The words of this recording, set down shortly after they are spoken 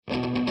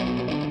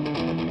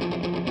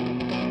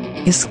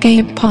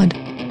Escape Pod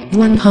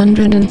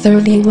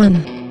 131.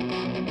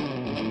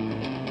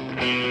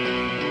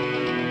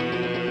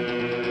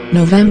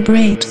 November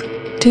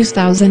 8th,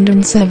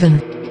 2007.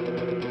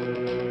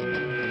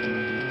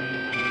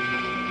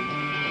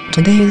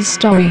 Today's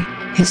story,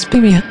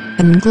 Hesperia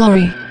and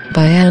Glory,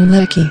 by Anne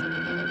Leckie.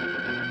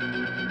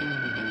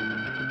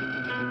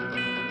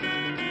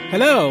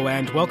 Hello,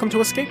 and welcome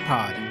to Escape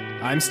Pod.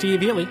 I'm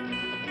Steve Ely.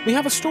 We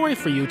have a story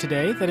for you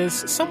today that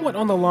is somewhat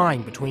on the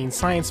line between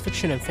science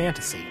fiction and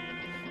fantasy.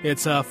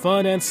 It's a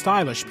fun and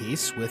stylish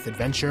piece with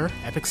adventure,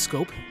 epic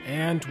scope,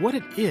 and what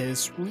it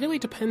is really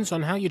depends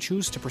on how you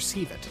choose to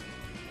perceive it.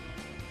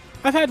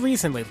 I've had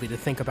reason lately to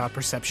think about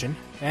perception,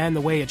 and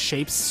the way it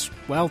shapes,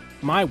 well,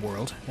 my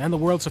world, and the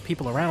worlds of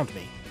people around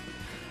me.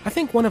 I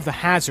think one of the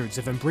hazards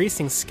of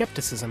embracing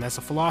skepticism as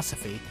a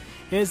philosophy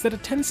is that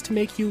it tends to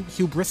make you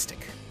hubristic.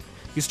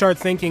 You start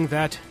thinking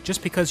that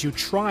just because you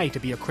try to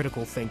be a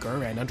critical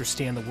thinker and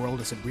understand the world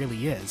as it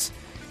really is,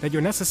 that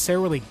you're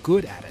necessarily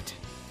good at it.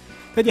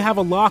 That you have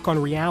a lock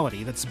on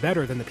reality that's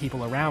better than the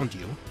people around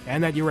you,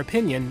 and that your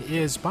opinion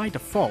is, by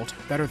default,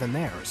 better than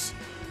theirs.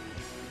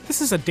 This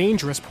is a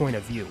dangerous point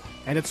of view,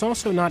 and it's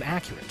also not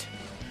accurate.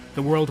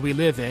 The world we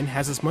live in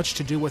has as much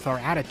to do with our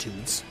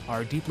attitudes,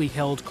 our deeply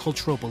held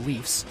cultural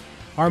beliefs,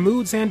 our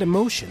moods and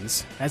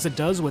emotions, as it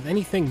does with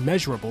anything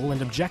measurable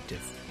and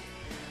objective.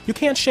 You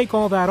can't shake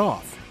all that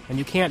off, and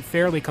you can't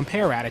fairly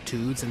compare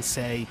attitudes and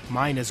say,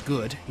 mine is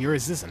good,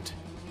 yours isn't.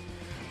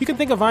 You can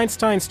think of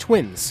Einstein's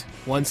twins,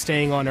 one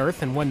staying on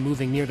Earth and one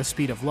moving near the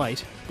speed of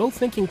light, both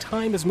thinking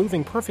time is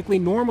moving perfectly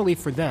normally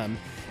for them,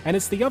 and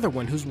it's the other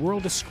one whose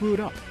world is screwed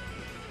up.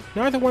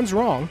 Neither one's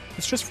wrong,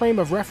 it's just frame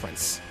of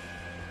reference.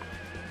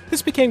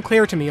 This became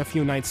clear to me a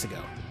few nights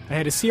ago. I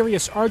had a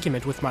serious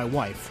argument with my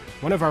wife,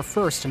 one of our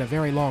first in a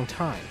very long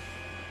time.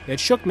 It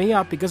shook me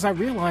up because I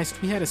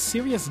realized we had a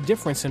serious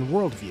difference in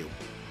worldview.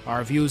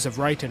 Our views of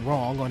right and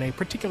wrong on a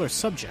particular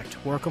subject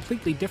were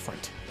completely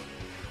different.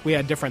 We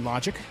had different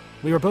logic,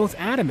 we were both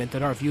adamant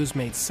that our views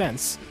made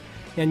sense,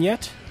 and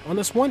yet, on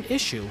this one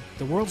issue,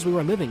 the worlds we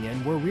were living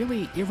in were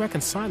really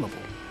irreconcilable.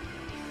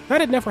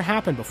 That had never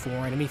happened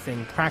before in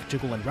anything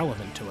practical and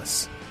relevant to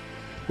us.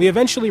 We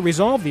eventually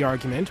resolved the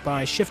argument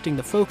by shifting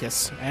the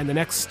focus and the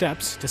next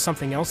steps to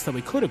something else that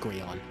we could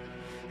agree on,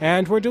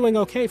 and we're doing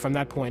okay from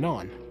that point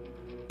on.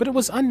 But it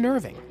was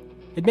unnerving.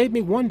 It made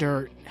me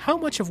wonder, how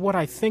much of what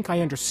I think I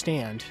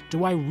understand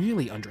do I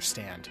really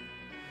understand?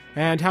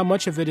 And how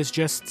much of it is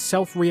just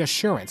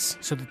self-reassurance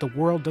so that the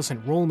world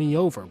doesn't roll me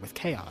over with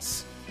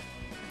chaos?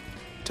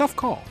 Tough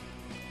call.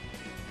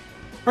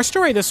 Our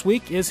story this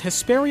week is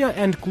Hesperia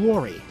and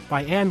Glory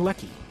by Anne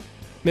Leckie.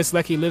 Miss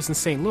Leckie lives in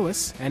St.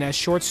 Louis and has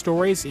short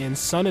stories in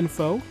Sun and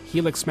Foe,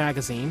 Helix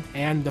Magazine,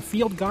 and The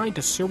Field Guide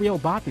to Surreal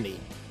Botany.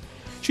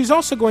 She's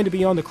also going to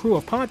be on the crew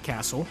of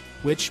Podcastle,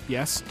 which,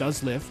 yes,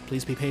 does live,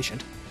 please be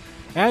patient.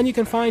 And you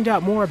can find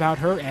out more about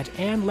her at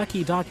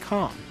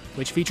AnneLeckie.com,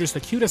 which features the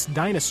cutest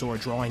dinosaur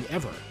drawing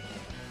ever.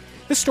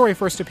 This story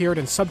first appeared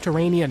in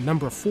Subterranean No.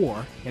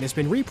 4 and has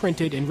been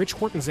reprinted in Rich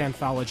Horton's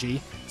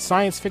anthology,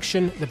 Science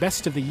Fiction The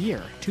Best of the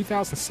Year,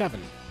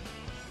 2007.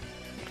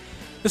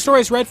 The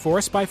story is read for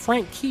us by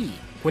Frank Key,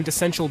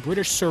 quintessential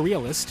British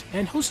surrealist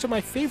and host of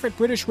my favorite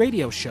British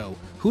radio show,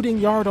 Hooting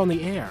Yard on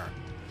the Air.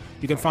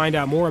 You can find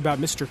out more about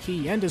Mr.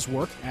 Key and his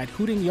work at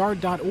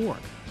hootingyard.org.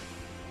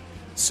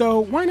 So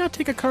why not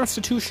take a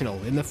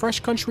constitutional in the fresh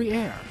country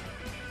air?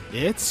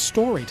 It's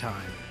story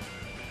time.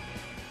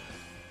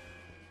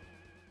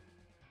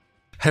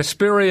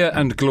 Hesperia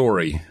and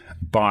Glory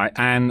by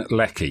Anne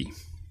Leckie.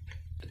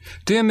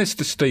 Dear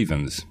Mr.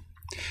 Stevens,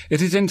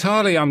 it is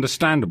entirely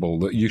understandable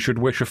that you should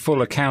wish a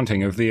full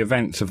accounting of the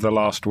events of the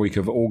last week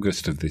of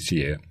August of this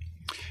year.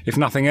 If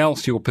nothing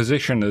else, your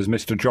position as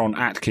Mr. John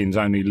Atkins'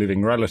 only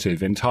living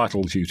relative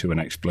entitles you to an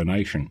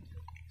explanation.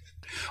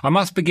 I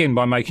must begin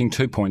by making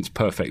 2 points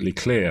perfectly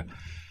clear.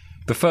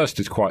 The first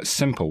is quite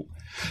simple.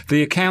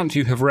 The account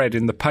you have read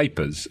in the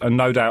papers, and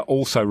no doubt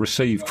also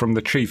received from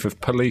the Chief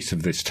of Police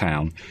of this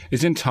town,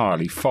 is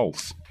entirely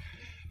false.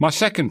 My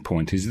second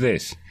point is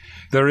this.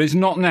 There is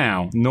not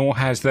now, nor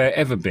has there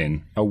ever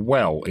been, a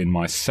well in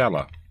my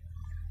cellar.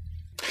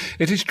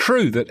 It is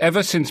true that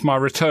ever since my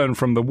return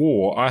from the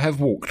war I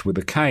have walked with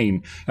a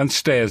cane, and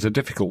stairs are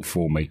difficult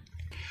for me.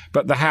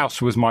 But the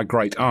house was my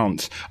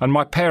great-aunt's, and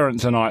my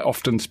parents and I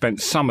often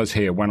spent summers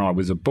here when I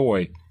was a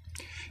boy.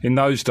 In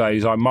those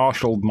days I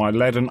marshalled my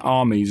leaden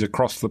armies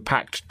across the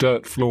packed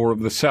dirt floor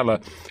of the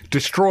cellar,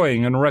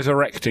 destroying and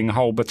resurrecting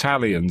whole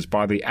battalions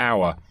by the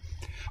hour.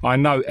 I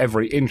know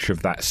every inch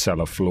of that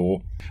cellar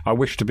floor. I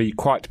wish to be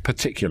quite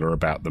particular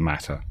about the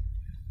matter.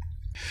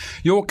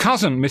 Your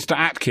cousin, Mr.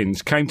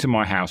 Atkins, came to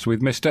my house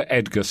with Mr.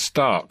 Edgar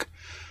Stark.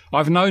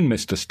 I've known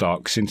Mr.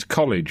 Stark since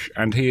college,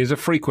 and he is a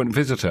frequent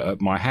visitor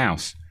at my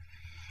house.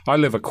 I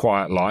live a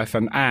quiet life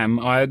and am,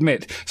 I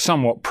admit,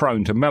 somewhat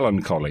prone to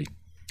melancholy.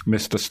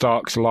 Mr.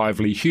 Stark's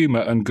lively humour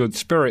and good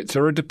spirits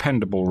are a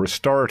dependable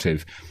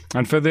restorative,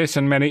 and for this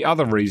and many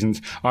other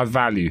reasons I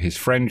value his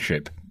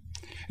friendship.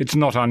 It's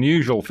not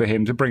unusual for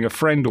him to bring a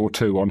friend or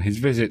two on his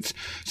visits,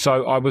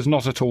 so I was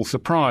not at all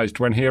surprised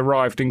when he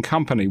arrived in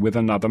company with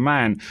another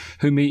man,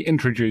 whom he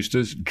introduced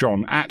as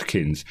John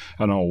Atkins,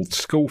 an old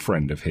school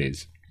friend of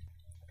his.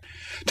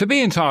 To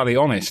be entirely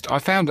honest, I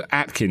found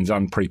Atkins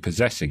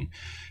unprepossessing.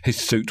 His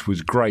suit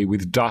was grey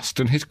with dust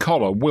and his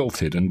collar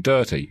wilted and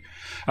dirty.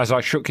 As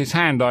I shook his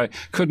hand, I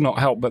could not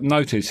help but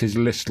notice his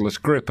listless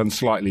grip and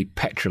slightly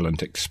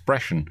petulant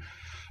expression.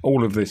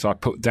 All of this I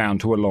put down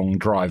to a long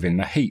drive in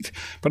the heat,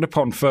 but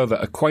upon further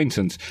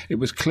acquaintance it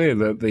was clear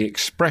that the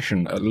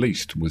expression at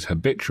least was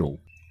habitual.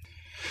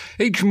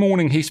 Each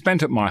morning he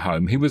spent at my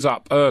home he was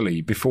up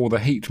early before the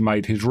heat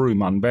made his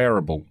room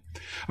unbearable.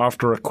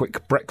 After a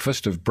quick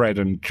breakfast of bread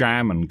and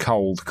jam and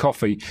cold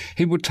coffee,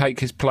 he would take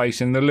his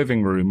place in the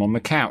living room on the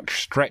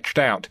couch, stretched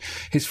out,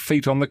 his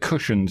feet on the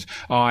cushions,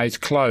 eyes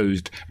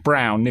closed,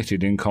 brow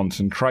knitted in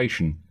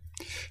concentration.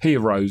 He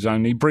arose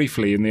only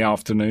briefly in the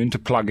afternoon to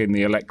plug in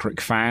the electric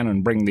fan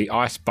and bring the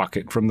ice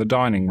bucket from the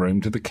dining room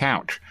to the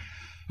couch.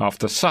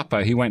 After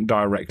supper he went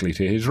directly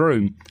to his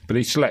room, but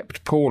he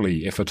slept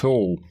poorly, if at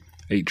all.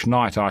 Each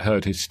night I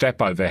heard his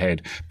step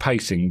overhead,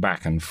 pacing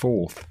back and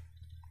forth.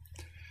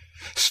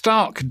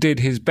 Stark did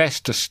his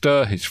best to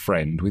stir his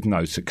friend, with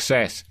no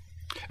success.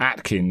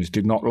 Atkins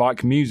did not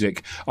like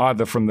music,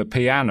 either from the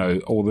piano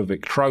or the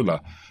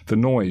Victrola. The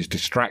noise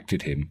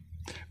distracted him.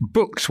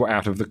 Books were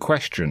out of the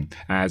question,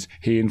 as,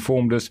 he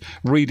informed us,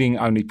 reading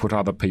only put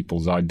other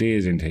people's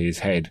ideas into his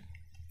head.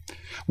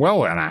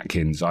 "Well then,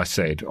 Atkins," I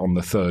said on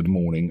the third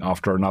morning,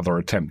 after another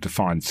attempt to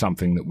find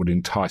something that would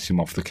entice him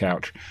off the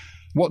couch,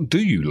 "what do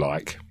you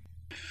like?"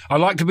 "I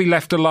like to be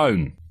left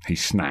alone," he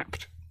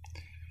snapped.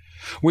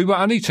 We were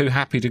only too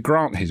happy to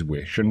grant his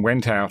wish and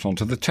went out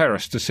onto the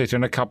terrace to sit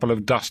in a couple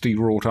of dusty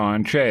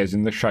wrought-iron chairs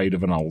in the shade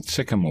of an old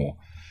sycamore.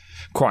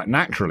 Quite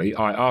naturally,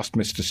 I asked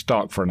Mr.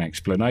 Stark for an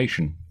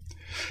explanation.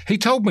 He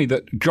told me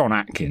that John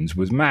Atkins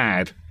was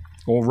mad,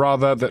 or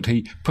rather that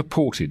he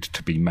purported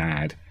to be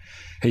mad.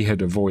 He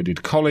had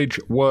avoided college,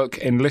 work,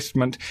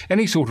 enlistment,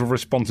 any sort of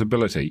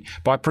responsibility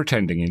by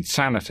pretending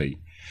insanity.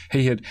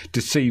 He had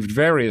deceived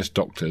various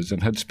doctors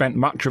and had spent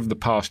much of the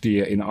past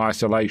year in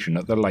isolation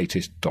at the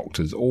latest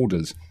doctor's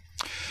orders.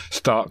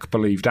 Stark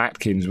believed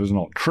Atkins was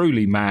not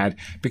truly mad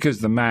because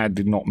the mad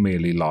did not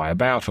merely lie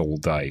about all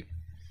day.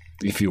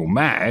 "If you're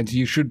mad,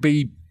 you should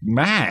be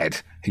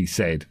mad," he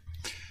said.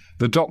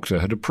 The doctor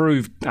had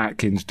approved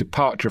Atkins'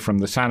 departure from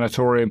the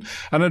sanatorium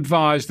and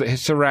advised that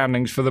his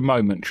surroundings for the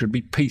moment should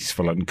be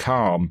peaceful and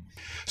calm.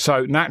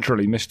 So,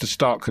 naturally, Mr.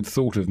 Stark had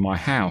thought of my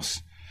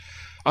house.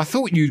 "I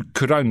thought you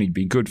could only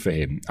be good for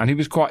him, and he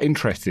was quite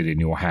interested in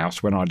your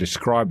house when I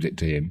described it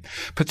to him,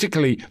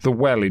 particularly the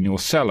well in your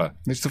cellar.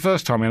 It's the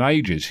first time in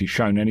ages he's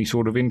shown any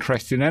sort of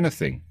interest in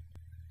anything."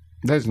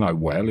 "There's no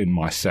well in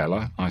my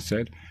cellar," I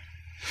said.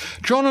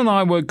 "John and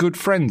I were good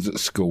friends at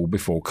school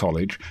before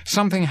college.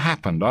 Something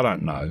happened, I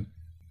don't know."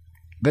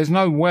 "There's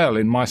no well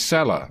in my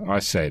cellar," I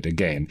said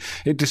again.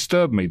 It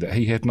disturbed me that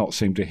he had not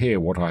seemed to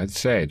hear what I had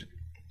said.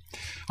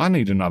 "I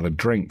need another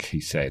drink," he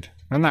said,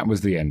 and that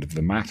was the end of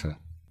the matter.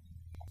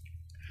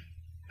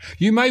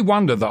 You may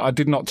wonder that I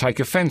did not take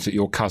offence at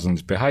your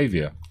cousin's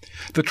behaviour.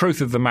 The truth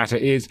of the matter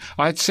is,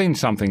 I had seen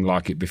something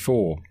like it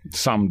before.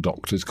 Some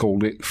doctors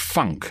called it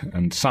funk,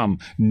 and some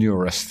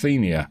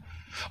neurasthenia.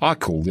 I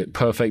called it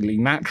perfectly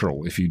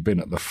natural if you'd been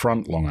at the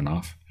front long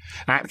enough.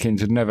 Atkins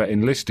had never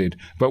enlisted,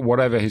 but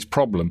whatever his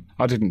problem,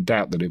 I didn't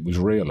doubt that it was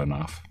real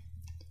enough.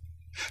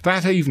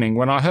 That evening,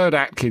 when I heard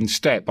Atkins'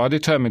 step, I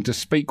determined to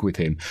speak with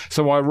him,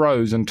 so I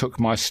rose and took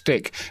my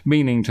stick,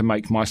 meaning to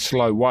make my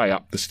slow way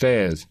up the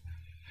stairs.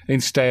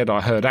 Instead,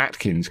 I heard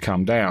Atkins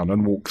come down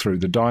and walk through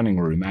the dining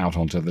room out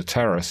onto the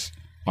terrace.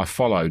 I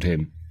followed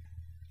him.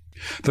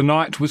 The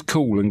night was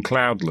cool and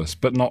cloudless,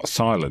 but not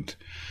silent.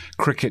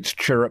 Crickets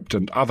chirruped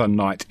and other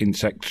night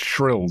insects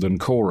shrilled and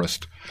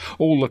chorused.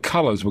 All the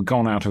colours were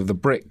gone out of the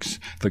bricks,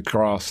 the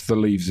grass, the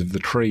leaves of the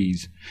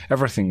trees.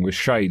 Everything was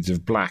shades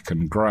of black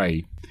and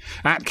grey.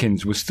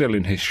 Atkins was still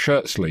in his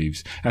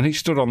shirt-sleeves, and he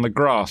stood on the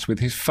grass with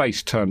his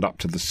face turned up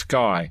to the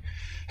sky.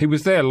 He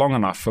was there long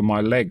enough for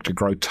my leg to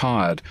grow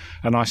tired,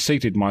 and I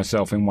seated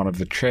myself in one of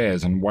the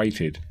chairs and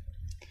waited.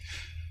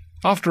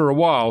 After a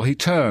while he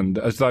turned,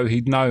 as though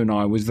he'd known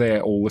I was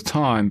there all the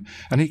time,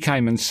 and he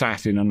came and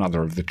sat in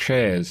another of the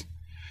chairs.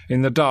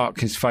 In the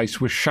dark his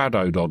face was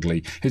shadowed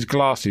oddly, his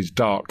glasses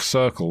dark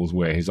circles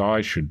where his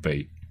eyes should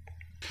be.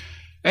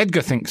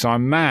 "Edgar thinks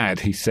I'm mad,"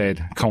 he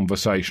said,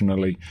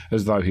 conversationally,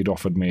 as though he'd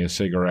offered me a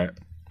cigarette.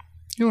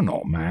 "You're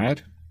not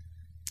mad."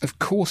 "Of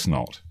course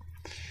not."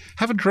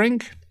 "Have a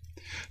drink?"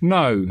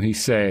 "No," he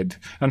said,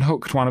 and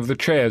hooked one of the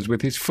chairs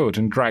with his foot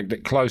and dragged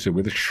it closer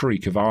with a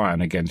shriek of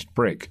iron against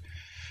brick.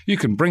 "You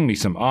can bring me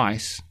some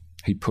ice."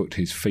 He put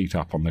his feet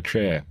up on the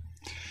chair.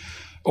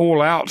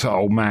 "All out,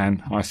 old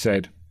man," I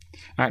said.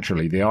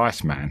 Actually, the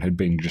Iceman had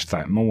been just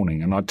that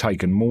morning, and I'd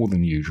taken more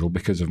than usual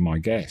because of my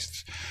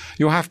guests.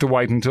 "You'll have to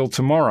wait until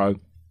tomorrow."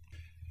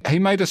 He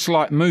made a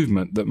slight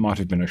movement that might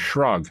have been a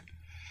shrug.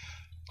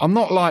 "I'm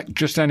not like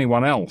just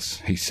anyone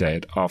else," he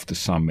said after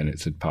some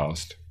minutes had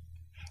passed.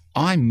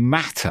 "I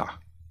matter."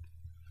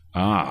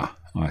 "Ah,"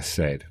 I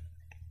said.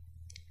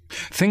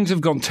 "Things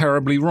have gone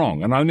terribly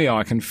wrong, and only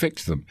I can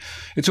fix them.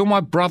 It's all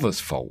my brother's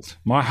fault.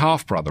 My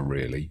half-brother,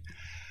 really.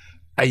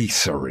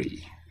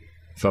 Aethery."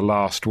 The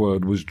last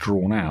word was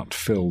drawn out,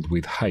 filled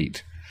with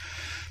hate.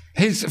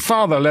 "His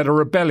father led a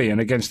rebellion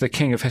against the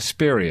king of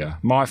Hesperia,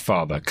 my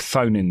father,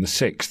 Chthonion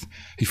VI.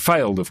 He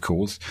failed, of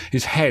course.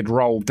 His head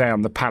rolled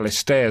down the palace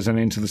stairs and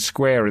into the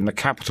square in the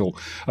capital,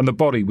 and the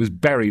body was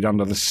buried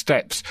under the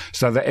steps,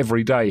 so that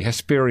every day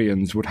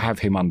Hesperians would have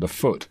him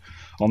underfoot.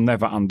 I'll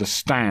never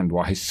understand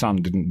why his son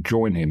didn't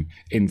join him,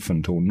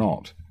 infant or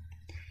not."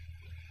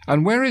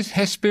 "And where is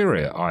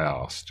Hesperia?" I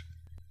asked.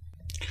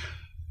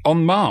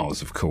 "On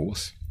Mars, of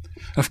course."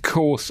 "Of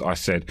course," I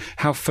said.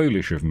 "How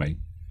foolish of me."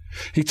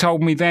 He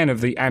told me then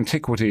of the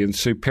antiquity and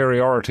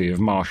superiority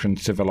of Martian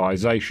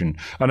civilization,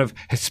 and of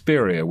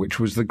Hesperia, which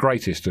was the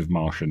greatest of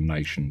Martian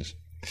nations.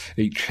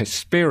 Each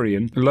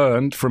Hesperian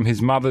learned from his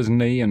mother's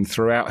knee and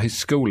throughout his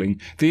schooling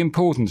the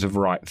importance of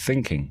right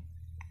thinking.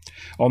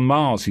 "On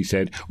Mars," he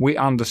said, "we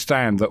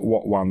understand that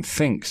what one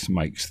thinks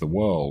makes the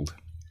world."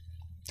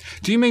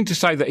 "Do you mean to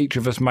say that each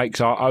of us makes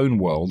our own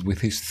world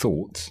with his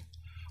thoughts?"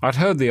 I'd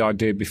heard the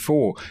idea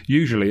before,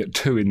 usually at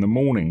 2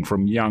 a.m,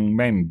 from young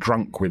men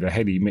drunk with a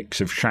heady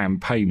mix of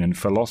champagne and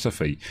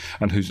philosophy,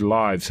 and whose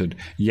lives had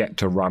yet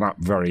to run up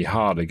very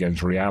hard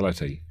against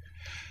reality.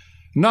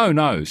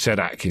 No, said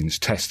Atkins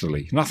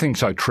testily. "Nothing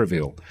so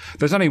trivial.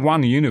 There's only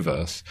one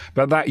universe,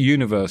 but that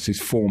universe is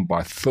formed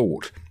by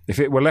thought. If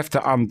it were left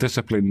to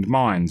undisciplined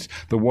minds,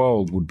 the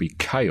world would be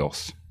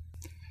chaos."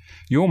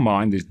 "Your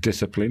mind is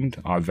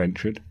disciplined," I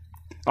ventured.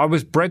 "I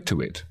was bred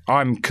to it.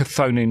 I'm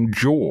Chthonion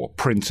Jaw,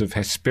 Prince of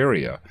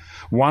Hesperia.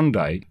 One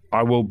day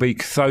I will be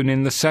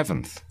Chthonion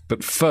VII,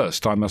 but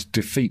first I must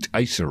defeat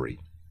Aethery."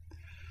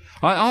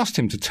 I asked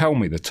him to tell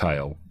me the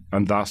tale,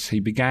 and thus he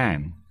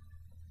began.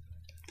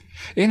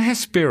 "In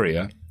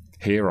Hesperia,"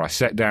 here I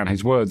set down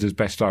his words as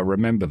best I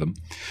remember them,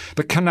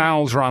 "the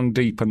canals run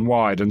deep and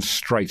wide and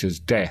straight as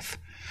death.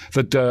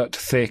 The dirt,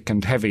 thick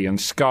and heavy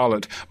and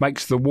scarlet,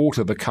 makes the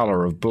water the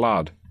colour of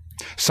blood.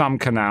 Some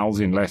canals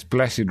in less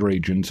blessed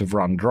regions have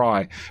run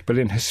dry, but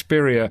in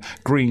Hesperia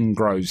green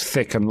grows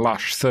thick and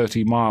lush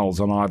 30 miles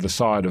on either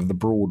side of the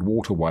broad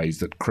waterways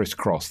that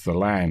criss-cross the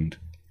land.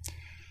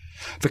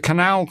 The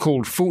canal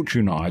called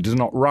Fortunae does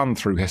not run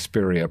through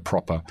Hesperia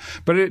proper,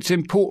 but it's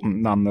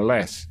important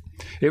nonetheless.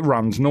 It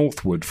runs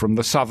northward from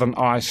the southern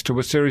ice to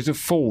a series of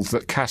falls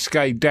that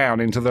cascade down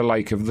into the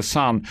Lake of the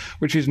Sun,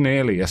 which is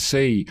nearly a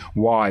sea,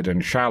 wide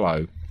and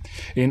shallow.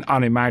 In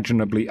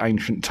unimaginably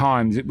ancient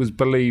times it was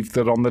believed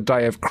that on the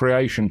day of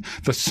creation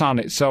the sun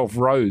itself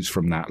rose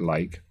from that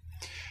lake.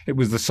 It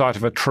was the site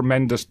of a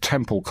tremendous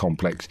temple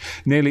complex,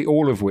 nearly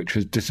all of which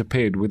has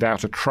disappeared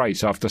without a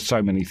trace after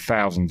so many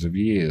thousands of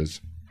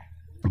years.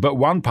 But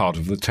one part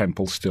of the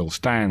temple still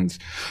stands,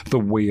 the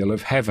Wheel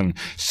of Heaven,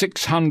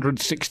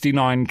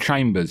 669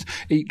 chambers,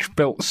 each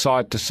built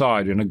side to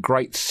side in a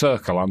great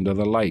circle under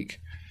the lake.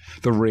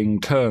 The ring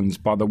turns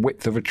by the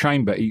width of a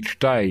chamber each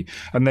day,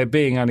 and there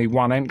being only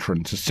one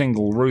entrance, a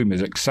single room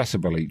is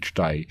accessible each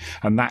day,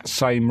 and that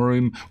same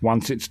room,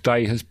 once its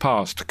day has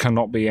passed,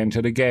 cannot be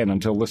entered again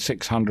until the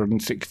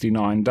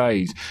 669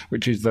 days,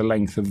 which is the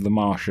length of the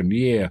Martian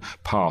year,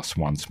 pass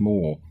once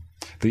more.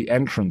 The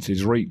entrance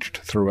is reached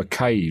through a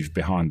cave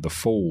behind the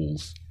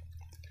falls.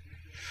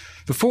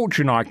 The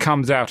Fortunae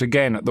comes out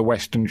again at the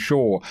western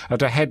shore,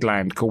 at a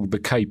headland called the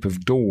Cape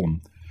of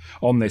Dawn.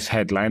 On this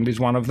headland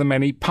is one of the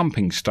many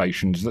pumping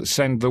stations that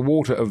send the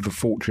water of the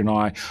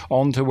Fortunae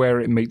on to where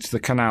it meets the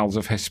canals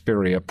of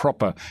Hesperia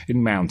proper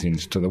in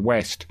mountains to the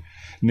west.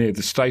 Near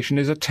the station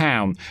is a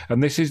town,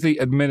 and this is the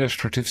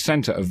administrative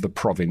centre of the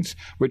province,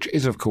 which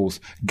is, of course,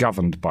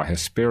 governed by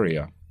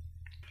Hesperia.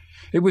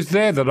 It was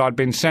there that I'd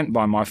been sent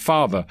by my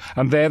father,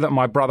 and there that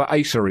my brother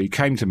Aethery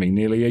came to me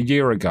nearly a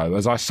year ago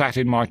as I sat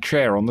in my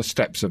chair on the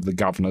steps of the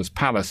governor's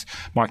palace,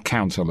 my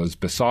councillors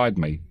beside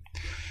me.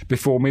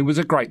 Before me was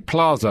a great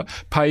plaza,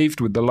 paved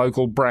with the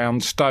local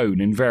brown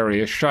stone in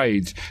various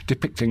shades,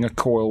 depicting a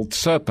coiled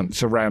serpent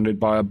surrounded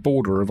by a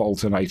border of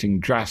alternating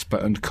jasper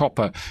and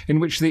copper, in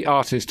which the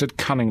artist had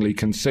cunningly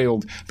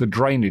concealed the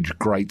drainage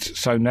grates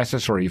so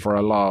necessary for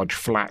a large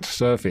flat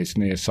surface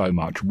near so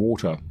much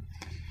water.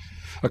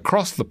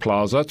 Across the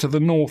plaza to the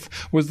north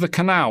was the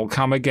canal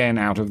come again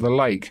out of the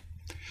lake.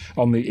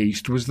 On the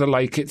east was the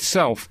lake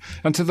itself,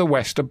 and to the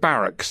west a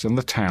barracks and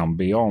the town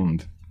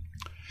beyond.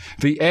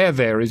 The air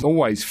there is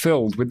always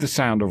filled with the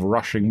sound of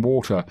rushing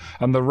water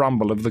and the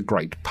rumble of the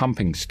great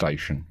pumping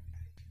station.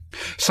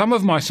 Some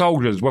of my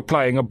soldiers were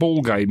playing a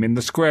ball game in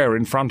the square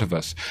in front of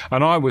us,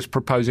 and I was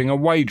proposing a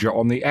wager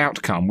on the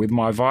outcome with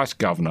my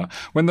vice-governor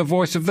when the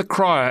voice of the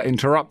crier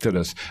interrupted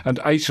us, and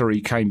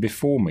Aethery came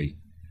before me.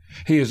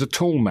 He is a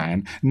tall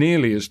man,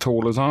 nearly as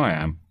tall as I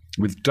am,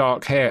 with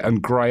dark hair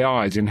and grey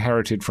eyes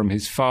inherited from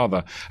his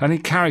father, and he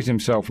carries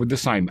himself with the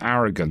same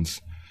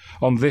arrogance.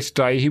 On this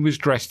day he was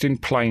dressed in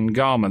plain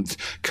garments,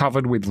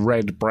 covered with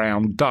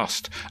red-brown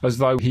dust, as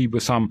though he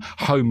were some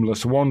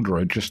homeless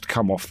wanderer just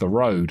come off the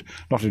road,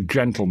 not a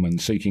gentleman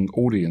seeking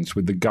audience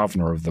with the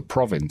governor of the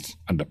province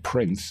and a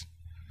prince.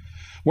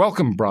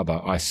 "Welcome,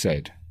 brother," I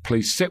said.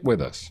 "Please sit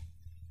with us."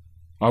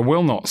 "I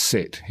will not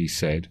sit," he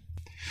said.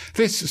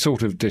 This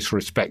sort of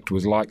disrespect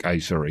was like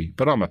Aesery,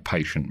 but I'm a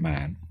patient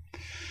man.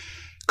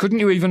 "Couldn't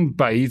you even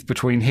bathe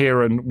between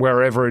here and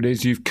wherever it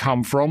is you've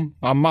come from?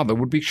 Our mother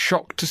would be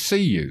shocked to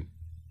see you."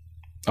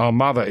 "Our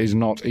mother is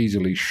not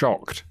easily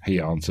shocked," he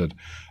answered.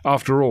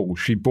 "After all,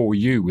 she bore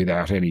you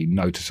without any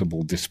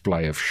noticeable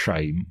display of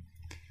shame."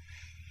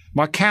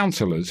 My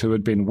counsellors, who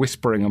had been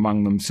whispering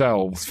among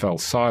themselves, fell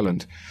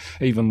silent.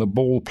 Even the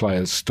ball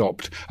players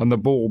stopped, and the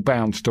ball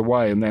bounced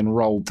away and then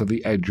rolled to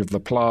the edge of the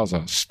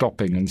plaza,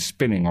 stopping and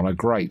spinning on a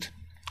grate.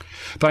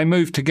 They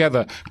moved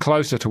together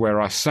closer to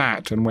where I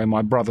sat and where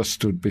my brother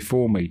stood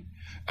before me.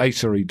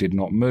 Aesery did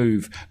not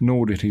move,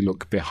 nor did he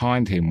look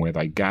behind him where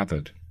they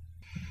gathered.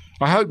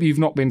 "I hope you've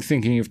not been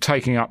thinking of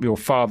taking up your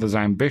father's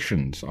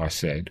ambitions," I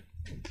said.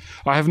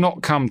 "I have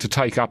not come to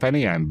take up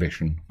any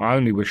ambition. I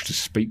only wish to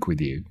speak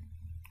with you."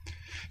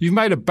 "You've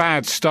made a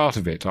bad start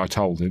of it," I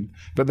told him,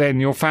 "but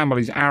then your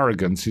family's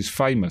arrogance is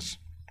famous.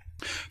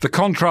 The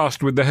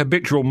contrast with the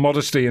habitual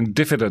modesty and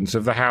diffidence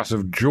of the House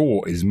of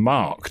Jaw is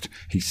marked,"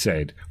 he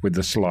said, with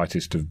the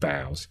slightest of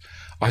bows.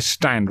 "I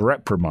stand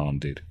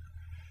reprimanded."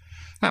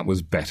 That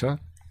was better.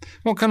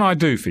 "What can I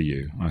do for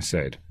you?" I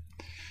said.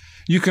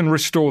 "You can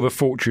restore the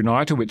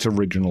Fortunae to its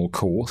original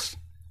course."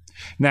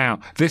 Now,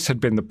 this had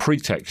been the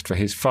pretext for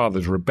his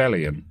father's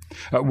rebellion.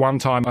 At one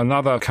time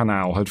another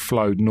canal had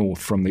flowed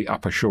north from the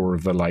upper shore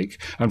of the lake,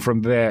 and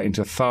from there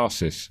into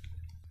Tharsis.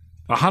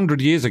 100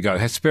 years ago,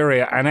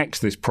 Hesperia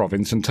annexed this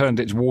province and turned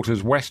its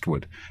waters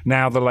westward.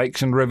 Now the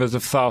lakes and rivers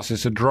of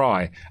Tharsis are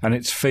dry, and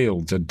its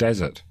fields are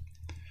desert.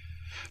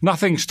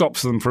 Nothing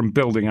stops them from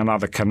building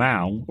another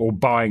canal or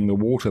buying the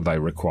water they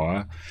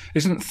require.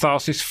 Isn't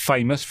Tharsis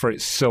famous for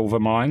its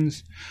silver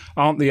mines?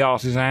 Aren't the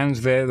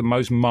artisans there the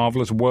most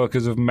marvellous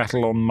workers of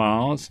metal on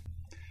Mars?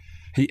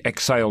 He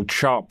exhaled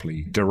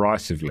sharply,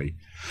 derisively.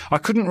 I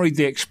couldn't read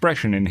the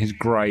expression in his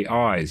grey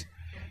eyes.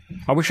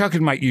 "I wish I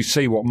could make you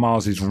see what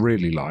Mars is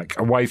really like,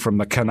 away from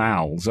the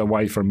canals,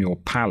 away from your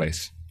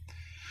palace."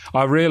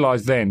 I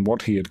realised then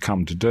what he had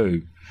come to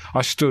do.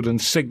 I stood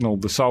and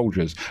signalled the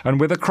soldiers, and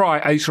with a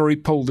cry Aesery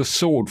pulled a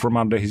sword from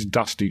under his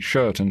dusty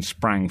shirt and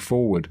sprang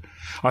forward.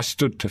 I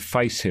stood to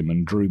face him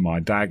and drew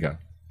my dagger.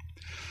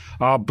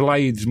 Our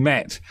blades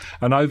met,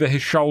 and over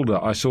his shoulder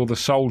I saw the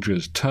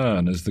soldiers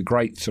turn as the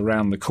grates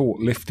around the court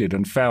lifted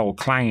and fell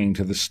clanging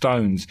to the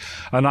stones,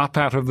 and up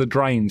out of the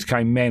drains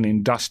came men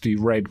in dusty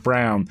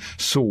red-brown,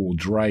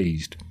 swords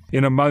raised.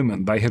 In a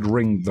moment they had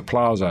ringed the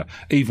plaza,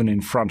 even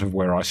in front of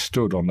where I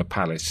stood on the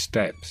palace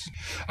steps.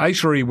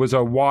 Aesery was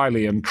a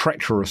wily and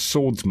treacherous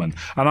swordsman,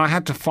 and I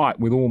had to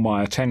fight with all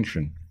my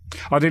attention.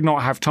 I did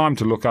not have time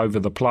to look over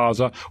the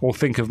plaza or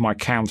think of my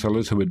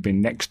counsellors who had been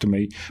next to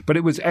me, but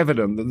it was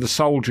evident that the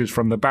soldiers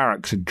from the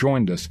barracks had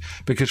joined us,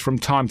 because from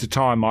time to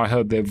time I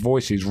heard their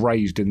voices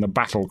raised in the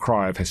battle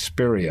cry of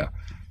Hesperia.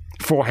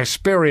 "For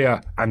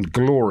Hesperia and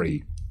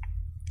Glory!"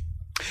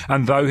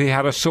 And though he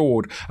had a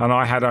sword and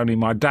I had only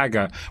my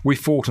dagger, we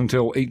fought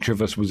until each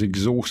of us was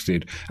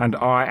exhausted, and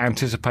I,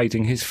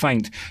 anticipating his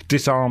feint,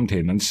 disarmed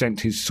him and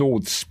sent his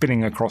sword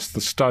spinning across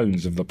the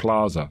stones of the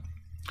plaza.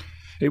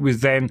 It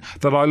was then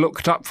that I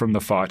looked up from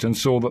the fight and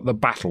saw that the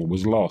battle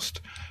was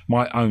lost.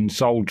 My own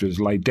soldiers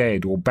lay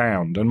dead or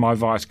bound, and my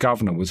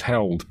vice-governor was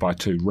held by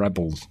 2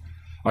 rebels.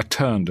 I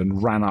turned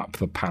and ran up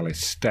the palace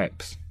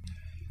steps.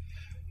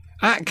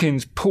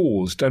 Atkins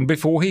paused, and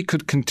before he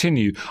could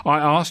continue, I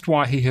asked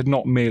why he had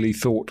not merely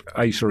thought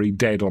Aesery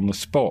dead on the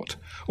spot,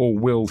 or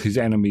willed his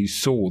enemies'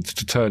 swords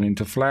to turn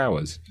into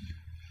flowers.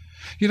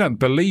 "You don't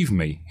believe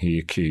me," he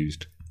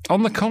accused.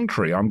 "On the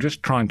contrary, I'm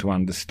just trying to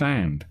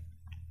understand."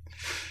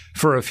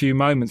 For a few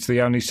moments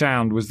the only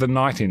sound was the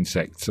night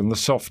insects and the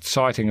soft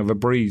sighting of a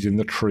breeze in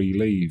the tree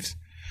leaves.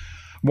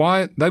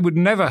 Why, they would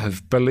never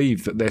have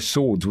believed that their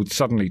swords would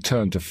suddenly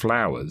turn to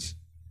flowers.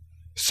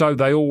 "So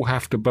they all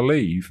have to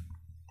believe?"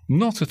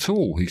 "Not at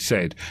all," he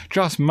said,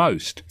 "just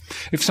most.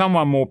 If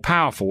someone more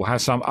powerful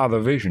has some other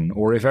vision,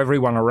 or if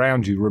everyone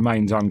around you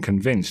remains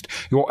unconvinced,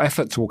 your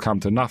efforts will come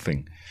to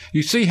nothing.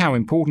 You see how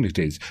important it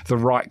is, the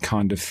right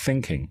kind of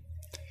thinking."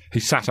 He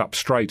sat up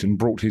straight and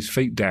brought his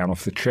feet down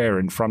off the chair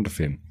in front of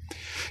him.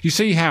 "You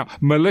see how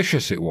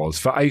malicious it was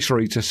for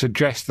Aesery to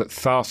suggest that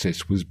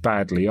Tharsis was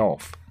badly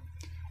off?"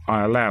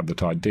 I allowed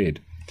that I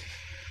did.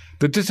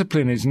 The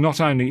discipline is not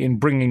only in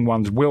bringing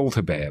one's will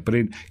to bear, but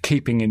in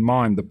keeping in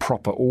mind the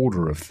proper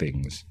order of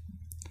things.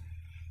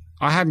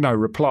 I had no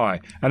reply,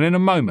 and in a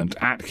moment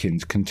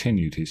Atkins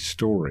continued his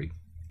story.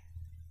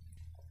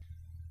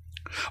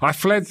 "I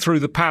fled through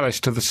the palace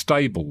to the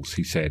stables,"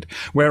 he said,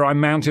 "where I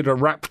mounted a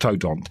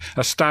raptodont,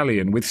 a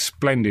stallion with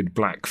splendid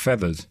black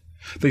feathers.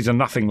 These are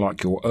nothing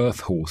like your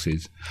earth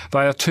horses.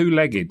 They are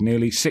 2-legged,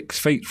 nearly 6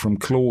 feet from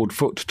clawed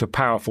foot to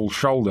powerful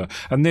shoulder,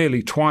 and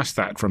nearly twice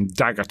that from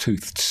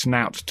dagger-toothed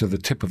snout to the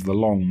tip of the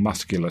long,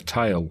 muscular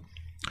tail.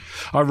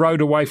 I rode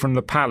away from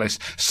the palace,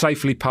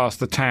 safely past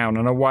the town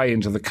and away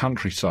into the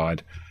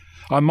countryside.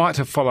 I might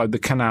have followed the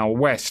canal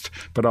west,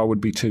 but I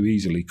would be too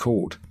easily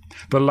caught.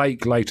 The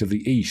lake lay to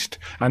the east,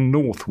 and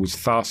north was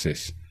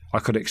Tharsis. I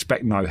could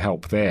expect no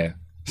help there.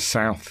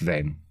 South,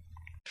 then.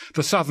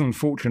 The southern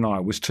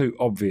Fortunae was too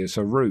obvious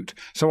a route,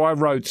 so I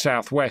rode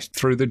southwest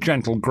through the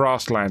gentle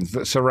grasslands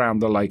that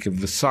surround the Lake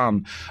of the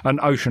Sun, an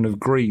ocean of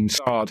green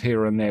starred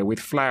here and there with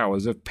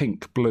flowers of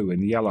pink, blue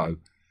and yellow.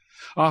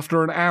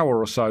 After an hour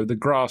or so, the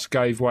grass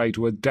gave way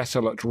to a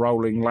desolate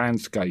rolling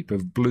landscape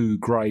of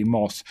blue-grey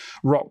moss,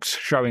 rocks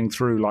showing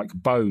through like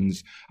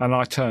bones, and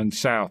I turned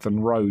south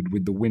and rode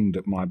with the wind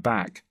at my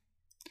back.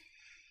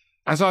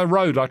 As I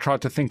rode, I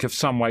tried to think of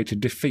some way to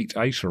defeat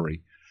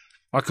Aethery.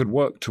 I could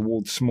work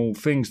towards small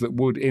things that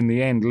would, in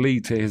the end,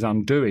 lead to his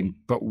undoing,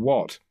 but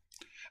what?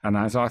 And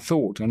as I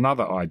thought,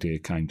 another idea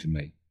came to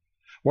me.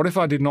 What if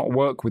I did not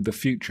work with the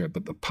future,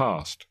 but the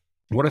past?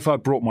 What if I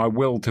brought my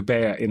will to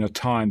bear in a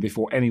time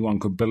before anyone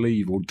could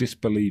believe or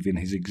disbelieve in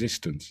his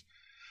existence?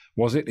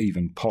 Was it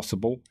even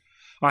possible?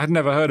 I had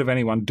never heard of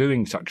anyone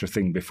doing such a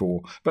thing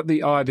before, but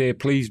the idea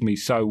pleased me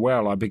so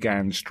well I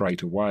began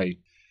straight away.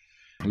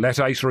 Let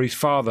Aethery's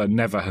father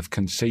never have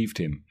conceived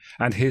him,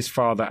 and his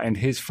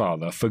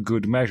father, for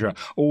good measure,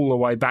 all the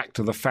way back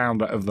to the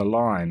founder of the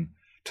line.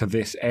 To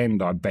this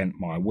end I bent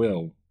my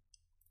will.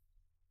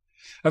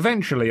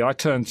 Eventually I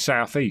turned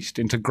southeast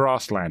into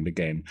grassland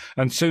again,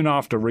 and soon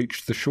after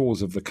reached the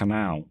shores of the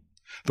canal.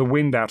 The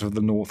wind out of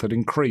the north had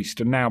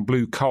increased, and now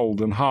blew cold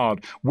and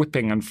hard,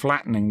 whipping and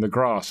flattening the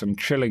grass and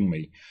chilling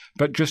me.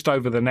 But just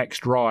over the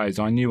next rise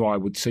I knew I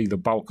would see the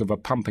bulk of a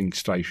pumping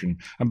station,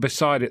 and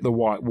beside it the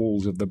white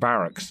walls of the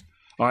barracks.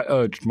 I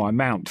urged my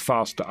mount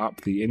faster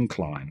up the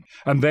incline,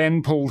 and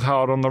then pulled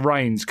hard on the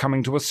reins,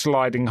 coming to a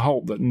sliding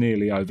halt that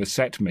nearly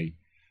overset me.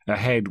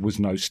 Ahead was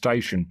no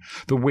station.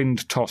 The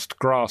wind-tossed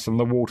grass and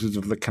the waters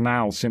of the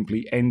canal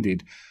simply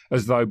ended,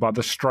 as though by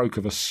the stroke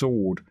of a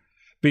sword.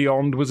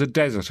 Beyond was a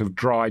desert of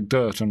dry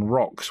dirt and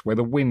rocks, where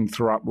the wind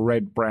threw up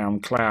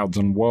red-brown clouds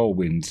and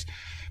whirlwinds.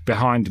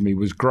 Behind me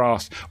was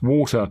grass,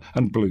 water,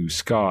 and blue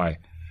sky.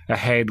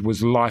 Ahead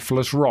was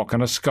lifeless rock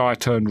and a sky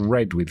turned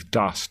red with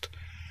dust.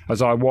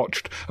 As I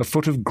watched, a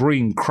foot of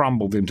green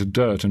crumbled into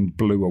dirt and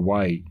blew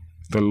away.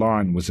 The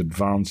line was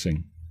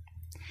advancing.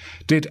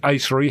 Did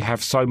Aethery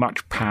have so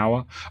much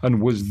power,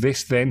 and was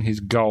this then his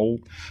goal?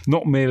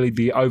 Not merely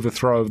the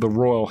overthrow of the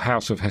royal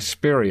house of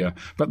Hesperia,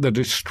 but the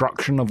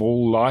destruction of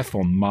all life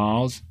on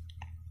Mars?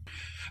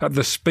 At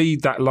the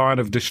speed that line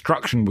of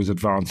destruction was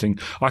advancing,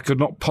 I could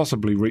not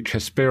possibly reach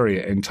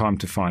Hesperia in time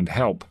to find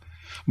help.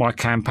 My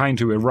campaign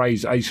to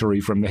erase Aethery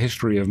from the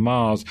history of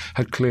Mars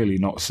had clearly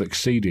not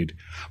succeeded.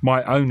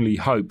 My only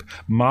hope,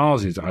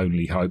 Mars's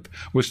only hope,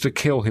 was to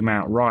kill him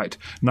outright,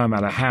 no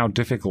matter how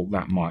difficult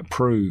that might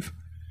prove.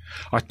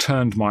 I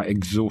turned my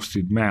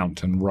exhausted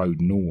mount and rode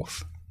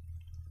north.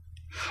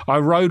 I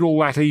rode all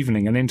that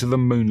evening and into the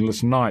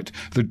moonless night,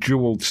 the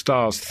jewelled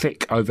stars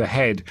thick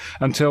overhead,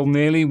 until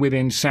nearly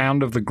within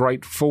sound of the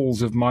great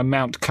falls of my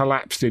mount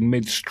collapsed in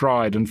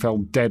mid-stride and fell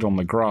dead on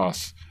the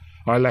grass.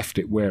 I left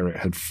it where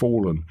it had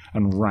fallen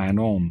and ran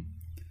on.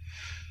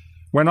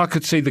 When I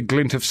could see the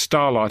glint of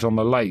starlight on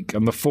the lake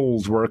and the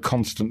falls were a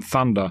constant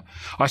thunder,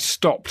 I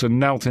stopped and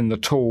knelt in the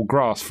tall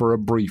grass for a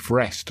brief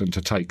rest and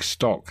to take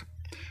stock.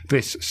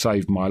 This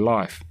saved my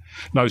life.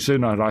 No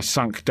sooner had I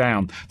sunk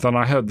down than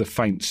I heard the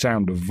faint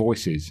sound of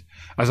voices.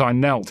 As I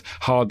knelt,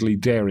 hardly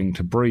daring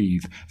to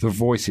breathe, the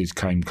voices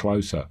came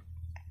closer.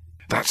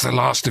 "That's the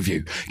last of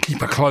you.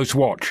 Keep a close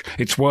watch.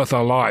 It's worth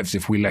our lives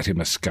if we let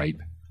him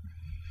escape."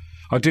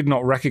 I did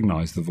not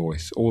recognise the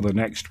voice, or the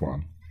next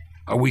one.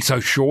 "Are we so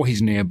sure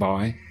he's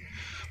nearby?"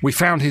 "We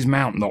found his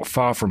mount not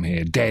far from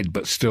here, dead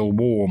but still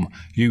warm.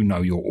 You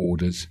know your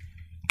orders.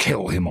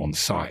 Kill him on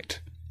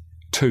sight."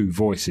 Two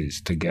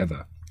voices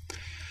together.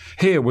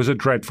 Here was a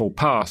dreadful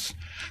pass.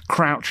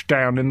 Crouched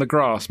down in the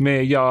grass,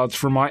 mere yards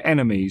from my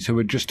enemies who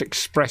had just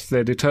expressed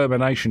their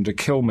determination to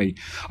kill me,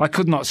 I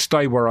could not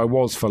stay where I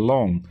was for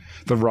long.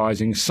 The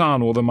rising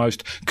sun or the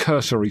most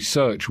cursory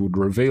search would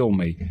reveal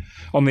me.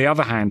 On the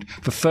other hand,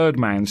 the third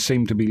man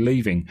seemed to be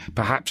leaving,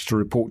 perhaps to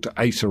report to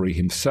Aethery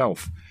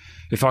himself.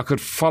 If I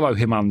could follow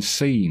him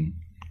unseen...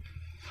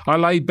 I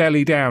lay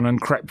belly down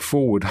and crept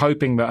forward,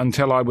 hoping that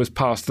until I was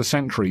past the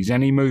sentries,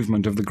 any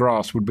movement of the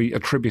grass would be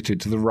attributed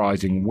to the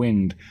rising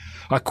wind.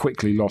 I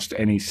quickly lost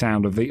any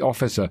sound of the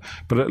officer,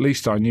 but at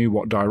least I knew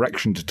what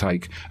direction to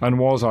take, and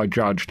was, I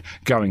judged,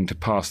 going to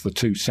pass the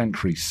two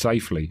sentries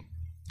safely.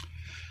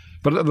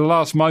 But at the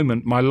last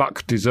moment my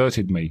luck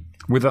deserted me.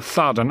 With a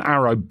thud, an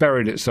arrow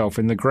buried itself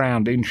in the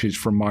ground inches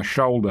from my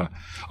shoulder.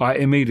 I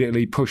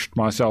immediately pushed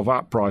myself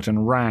upright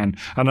and ran,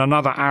 and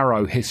another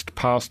arrow hissed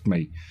past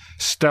me.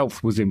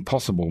 Stealth was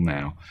impossible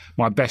now.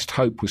 My best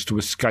hope was to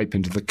escape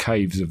into the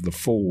caves of the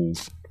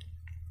falls.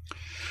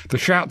 The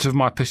shouts of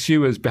my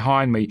pursuers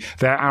behind me,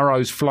 their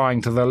arrows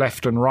flying to the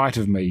left and right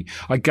of me,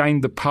 I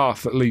gained the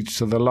path that leads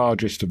to the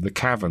largest of the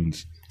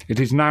caverns. It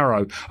is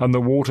narrow, and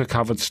the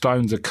water-covered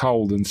stones are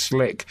cold and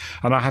slick,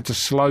 and I had to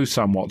slow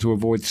somewhat to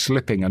avoid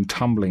slipping and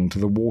tumbling to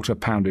the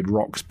water-pounded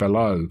rocks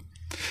below.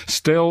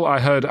 Still, I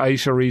heard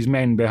Aethery's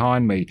men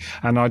behind me,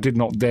 and I did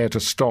not dare to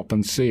stop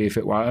and see if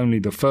it were only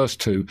the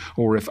first two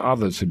or if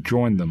others had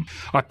joined them.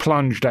 I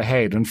plunged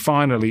ahead and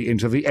finally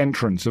into the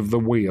entrance of the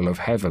Wheel of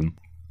Heaven.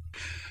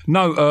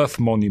 No Earth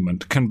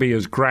monument can be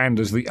as grand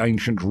as the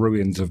ancient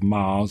ruins of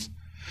Mars.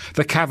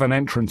 The cavern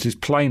entrance is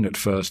plain at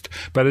first,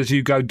 but as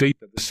you go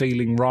deeper the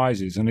ceiling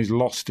rises and is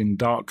lost in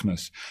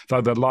darkness,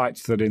 though the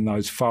lights that in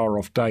those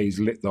far-off days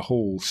lit the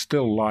hall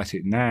still light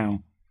it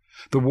now.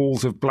 The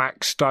walls of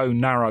black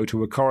stone narrow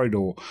to a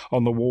corridor,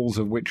 on the walls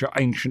of which are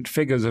ancient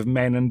figures of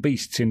men and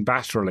beasts in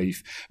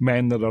bas-relief,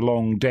 men that are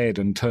long dead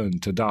and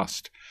turned to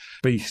dust,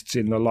 beasts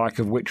in the like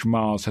of which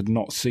Mars had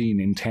not seen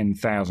in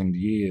 10,000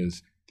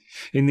 years.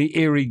 In the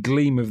eerie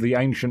gleam of the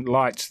ancient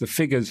lights, the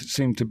figures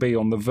seem to be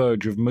on the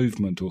verge of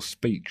movement or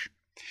speech.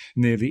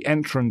 Near the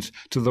entrance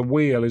to the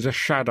wheel is a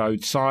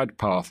shadowed side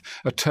path,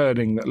 a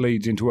turning that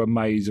leads into a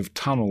maze of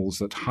tunnels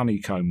that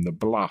honeycomb the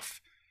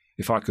bluff.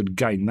 If I could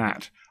gain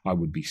that, I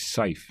would be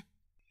safe.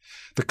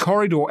 The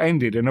corridor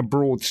ended in a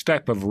broad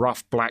step of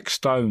rough black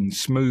stone,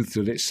 smoothed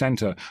at its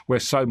centre where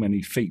so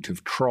many feet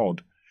have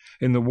trod.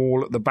 In the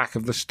wall at the back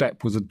of the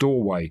step was a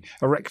doorway,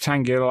 a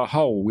rectangular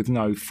hole with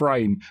no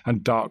frame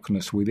and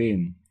darkness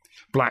within.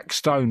 Black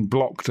stone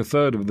blocked a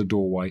third of the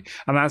doorway,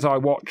 and as I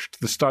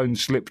watched, the stone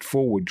slipped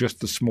forward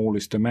just the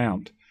smallest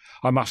amount.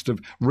 I must have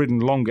ridden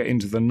longer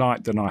into the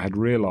night than I had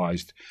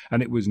realised,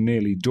 and it was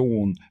nearly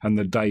dawn and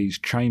the day's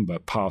chamber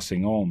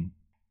passing on.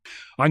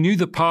 I knew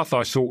the path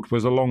I sought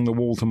was along the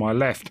wall to my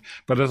left,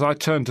 but as I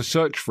turned to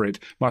search for it,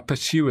 my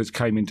pursuers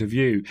came into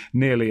view,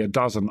 nearly a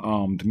dozen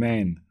armed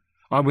men.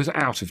 I was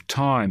out of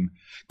time.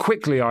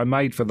 Quickly I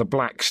made for the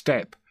black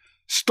step.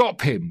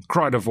 "Stop him!"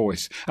 cried a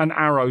voice, and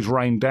arrows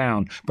rained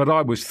down, but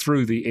I was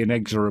through the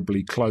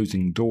inexorably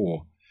closing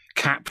door,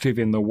 captive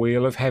in the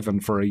wheel of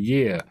heaven for a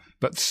year,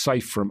 but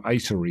safe from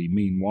Aethery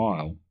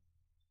meanwhile.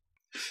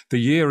 "The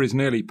year is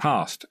nearly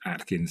past,"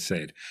 Atkins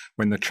said.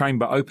 "When the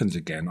chamber opens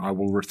again, I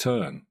will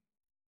return."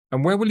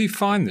 "And where will you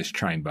find this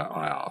chamber?"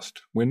 I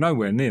asked. "We're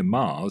nowhere near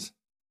Mars."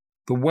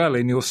 "The well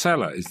in your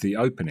cellar is the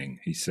opening,"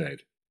 he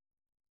said.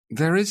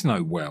 "There is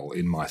no well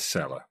in my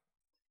cellar."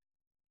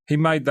 He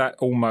made that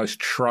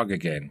almost shrug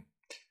again.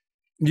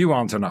 "You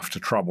aren't enough to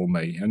trouble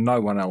me, and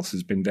no one else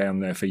has been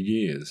down there for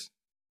years."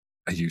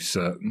 "Are you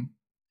certain?"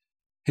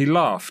 He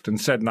laughed and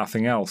said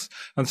nothing else,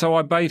 and so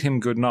I bade him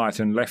good night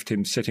and left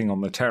him sitting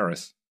on the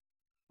terrace.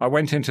 I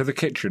went into the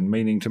kitchen,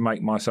 meaning to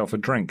make myself a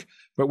drink,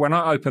 but when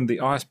I opened the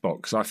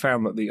icebox, I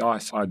found that the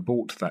ice I'd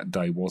bought that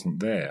day wasn't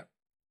there.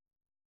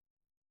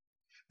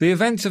 The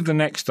events of the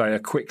next day are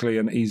quickly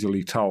and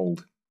easily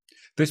told.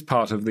 This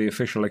part of the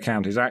official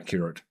account is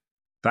accurate.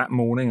 That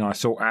morning I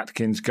saw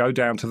Atkins go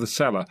down to the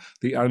cellar,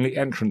 the only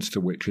entrance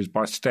to which is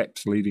by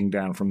steps leading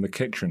down from the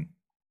kitchen.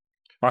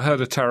 I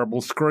heard a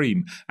terrible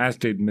scream, as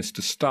did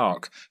Mr.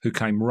 Stark, who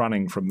came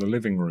running from the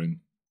living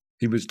room.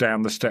 He was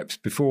down the steps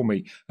before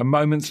me, and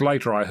moments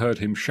later I heard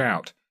him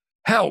shout,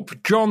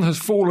 "Help! John has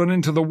fallen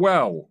into the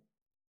well!"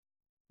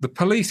 The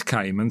police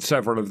came and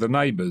several of the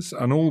neighbours,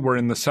 and all were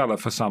in the cellar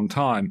for some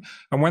time,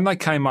 and when they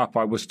came up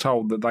I was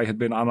told that they had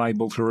been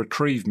unable to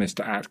retrieve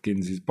Mr.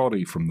 Atkins's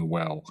body from the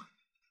well.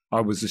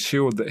 I was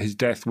assured that his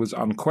death was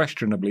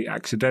unquestionably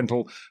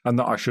accidental and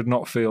that I should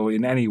not feel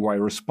in any way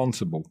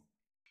responsible.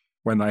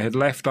 When they had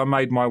left, I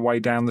made my way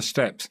down the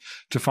steps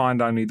to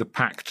find only the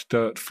packed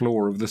dirt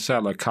floor of the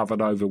cellar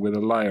covered over with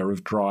a layer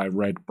of dry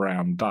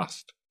red-brown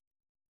dust.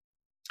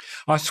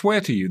 I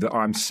swear to you that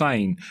I'm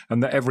sane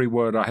and that every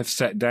word I have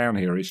set down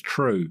here is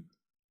true.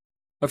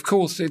 Of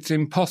course, it's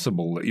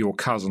impossible that your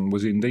cousin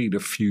was indeed a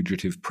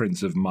fugitive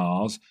prince of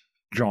Mars.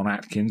 John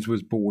Atkins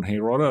was born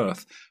here on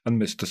Earth,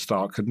 and Mr.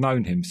 Stark had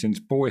known him since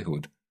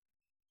boyhood.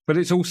 But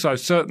it's also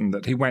certain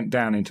that he went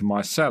down into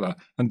my cellar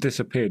and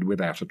disappeared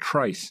without a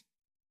trace.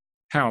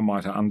 How am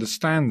I to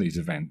understand these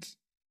events?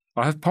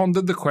 I have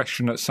pondered the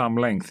question at some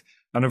length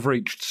and have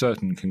reached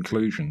certain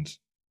conclusions.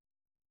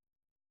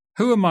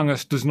 Who among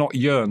us does not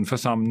yearn for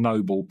some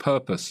noble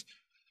purpose?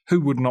 Who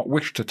would not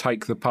wish to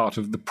take the part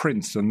of the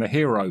prince and the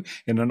hero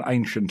in an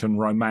ancient and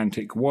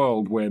romantic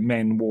world where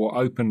men war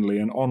openly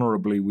and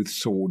honourably with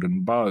sword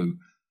and bow?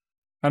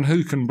 And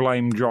who can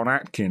blame John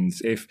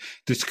Atkins if,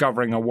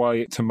 discovering a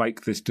way to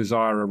make this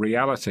desire a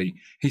reality,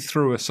 he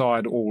threw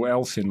aside all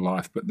else in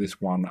life but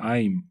this one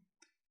aim?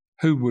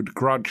 Who would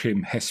grudge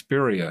him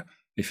Hesperia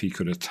if he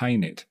could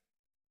attain it?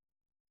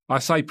 I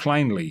say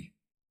plainly,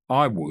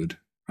 I would,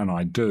 and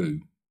I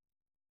do.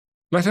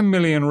 Let a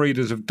million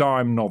readers of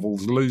dime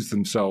novels lose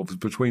themselves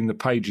between the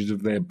pages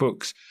of their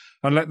books,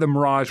 and let them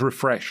rise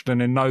refreshed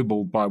and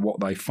ennobled by what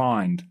they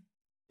find.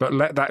 But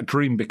let that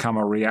dream become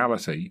a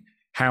reality.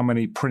 How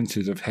many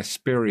princes of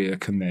Hesperia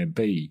can there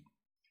be?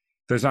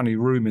 There's only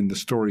room in the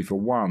story for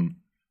one.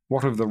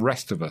 What of the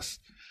rest of us?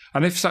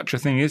 And if such a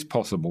thing is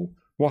possible,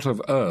 what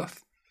of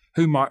Earth?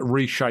 Who might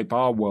reshape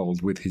our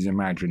world with his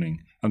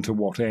imagining, and to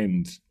what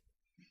ends?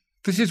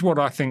 This is what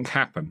I think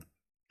happened.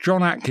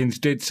 John Atkins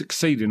did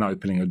succeed in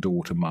opening a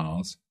door to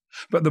Mars,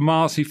 but the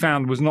Mars he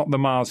found was not the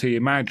Mars he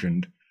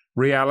imagined.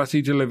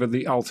 Reality delivered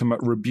the ultimate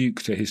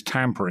rebuke to his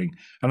tampering,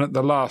 and at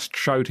the last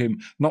showed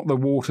him not the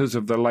waters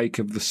of the Lake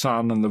of the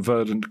Sun and the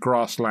verdant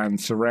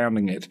grasslands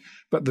surrounding it,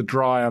 but the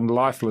dry and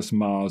lifeless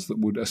Mars that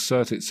would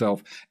assert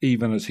itself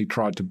even as he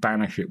tried to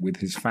banish it with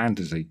his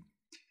fantasy.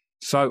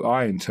 So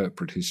I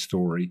interpret his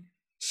story.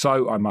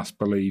 So I must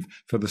believe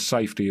for the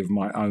safety of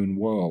my own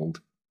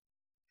world.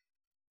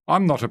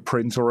 I'm not a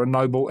prince or a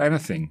noble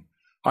anything.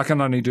 I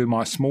can only do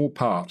my small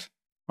part.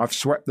 I've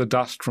swept the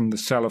dust from the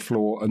cellar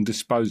floor and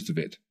disposed of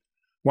it.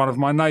 One of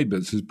my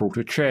neighbours has brought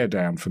a chair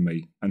down for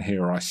me, and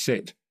here I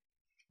sit.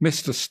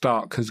 Mr.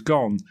 Stark has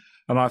gone,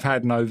 and I've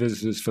had no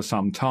visitors for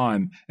some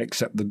time,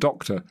 except the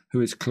doctor,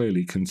 who is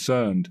clearly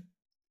concerned.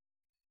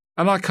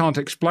 And I can't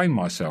explain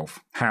myself.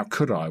 How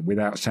could I,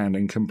 without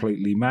sounding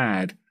completely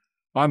mad?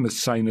 I'm as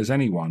sane as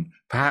anyone,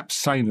 perhaps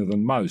saner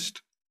than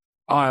most.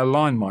 I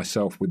align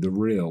myself with the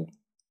real.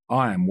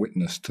 I am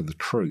witness to the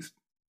truth.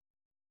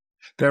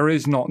 There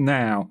is not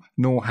now,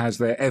 nor has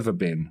there ever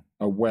been,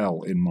 a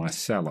well in my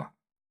cellar.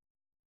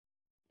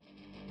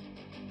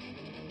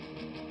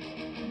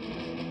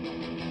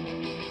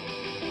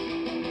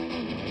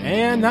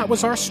 And that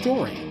was our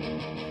story.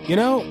 You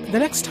know, the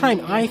next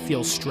time I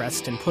feel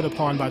stressed and put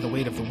upon by the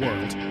weight of the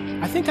world,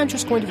 I think I'm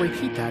just going to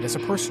repeat that as a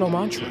personal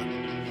mantra.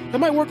 It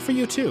might work for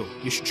you too.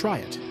 You should try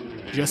it.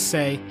 Just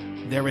say,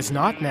 "There is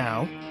not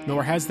now,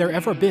 nor has there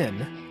ever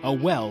been, a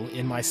well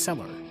in my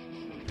cellar."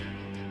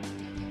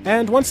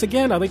 And once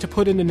again, I'd like to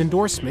put in an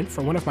endorsement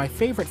for one of my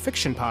favorite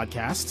fiction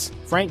podcasts,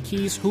 Frank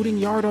Key's Hooting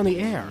Yard on the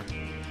Air.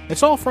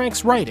 It's all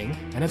Frank's writing,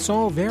 and it's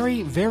all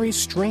very, very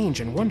strange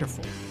and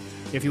wonderful.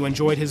 If you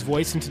enjoyed his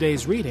voice in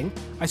today's reading,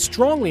 I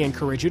strongly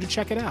encourage you to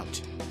check it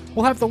out.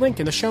 We'll have the link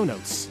in the show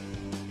notes.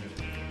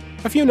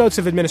 A few notes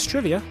of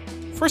administrivia.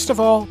 First of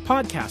all,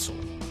 Podcastle.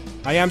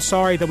 I am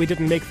sorry that we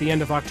didn't make the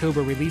end of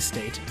October release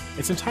date.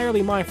 It's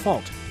entirely my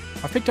fault.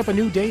 I picked up a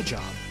new day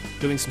job,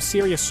 doing some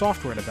serious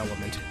software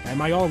development, and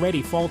my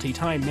already faulty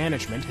time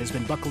management has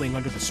been buckling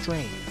under the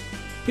strain.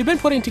 We've been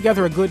putting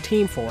together a good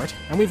team for it,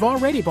 and we've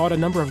already bought a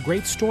number of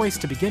great stories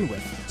to begin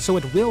with, so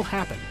it will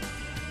happen.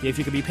 If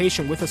you can be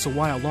patient with us a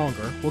while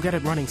longer, we'll get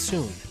it running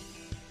soon.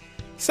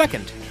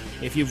 Second,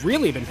 if you've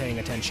really been paying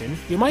attention,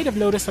 you might have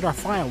noticed that our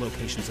file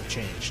locations have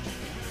changed.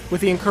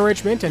 With the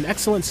encouragement and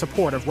excellent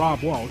support of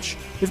Rob Walsh,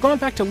 we've gone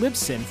back to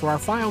Libsyn for our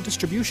file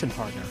distribution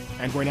partner,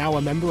 and we're now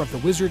a member of the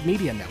Wizard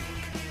Media Network.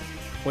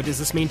 What does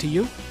this mean to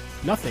you?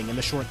 Nothing in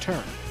the short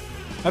term.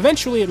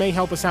 Eventually, it may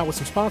help us out with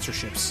some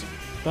sponsorships,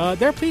 but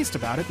they're pleased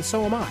about it, and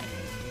so am I.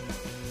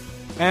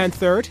 And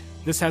third,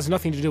 this has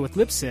nothing to do with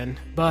Libsyn,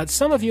 but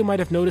some of you might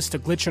have noticed a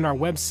glitch in our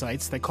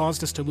websites that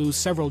caused us to lose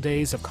several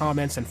days of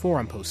comments and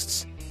forum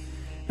posts.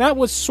 That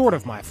was sort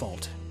of my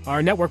fault.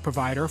 Our network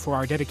provider for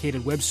our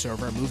dedicated web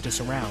server moved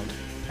us around,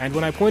 and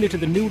when I pointed to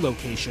the new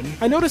location,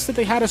 I noticed that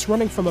they had us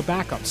running from a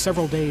backup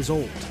several days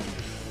old.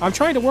 I'm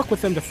trying to work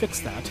with them to fix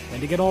that,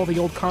 and to get all the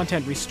old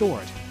content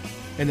restored.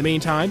 In the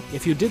meantime,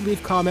 if you did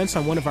leave comments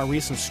on one of our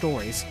recent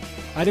stories,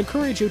 I'd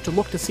encourage you to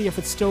look to see if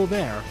it's still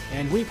there,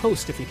 and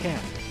repost if you can.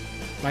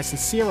 My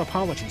sincere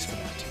apologies for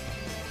that.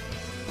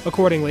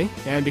 Accordingly,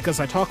 and because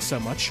I talk so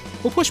much,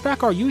 we'll push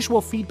back our usual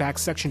feedback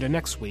section to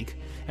next week,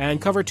 and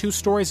cover 2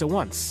 stories at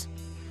once.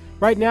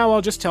 Right now,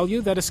 I'll just tell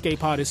you that Escape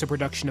Pod is a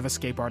production of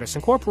Escape Artists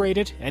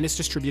Incorporated, and is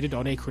distributed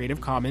on a Creative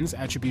Commons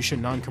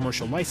Attribution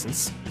Non-Commercial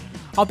license.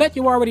 I'll bet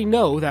you already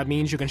know that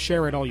means you can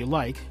share it all you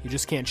like, you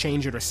just can't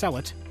change it or sell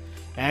it.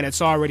 And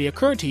it's already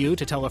occurred to you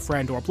to tell a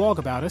friend or blog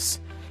about us.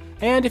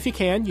 And if you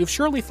can, you've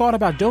surely thought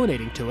about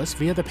donating to us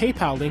via the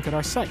PayPal link at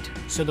our site,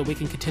 so that we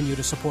can continue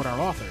to support our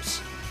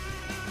authors.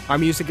 Our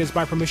music is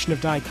by permission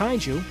of Dai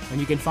Kaiju, and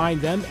you can find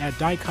them at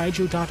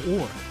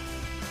daikaiju.org.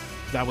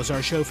 That was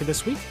our show for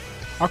this week.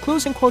 Our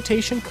closing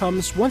quotation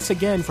comes once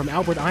again from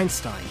Albert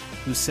Einstein,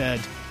 who said,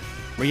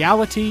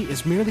 "Reality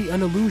is merely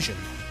an illusion,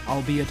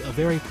 albeit a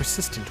very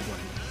persistent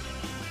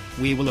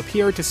one." We will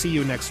appear to see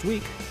you next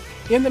week.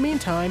 In the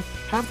meantime,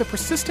 have the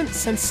persistent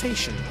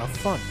sensation of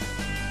fun.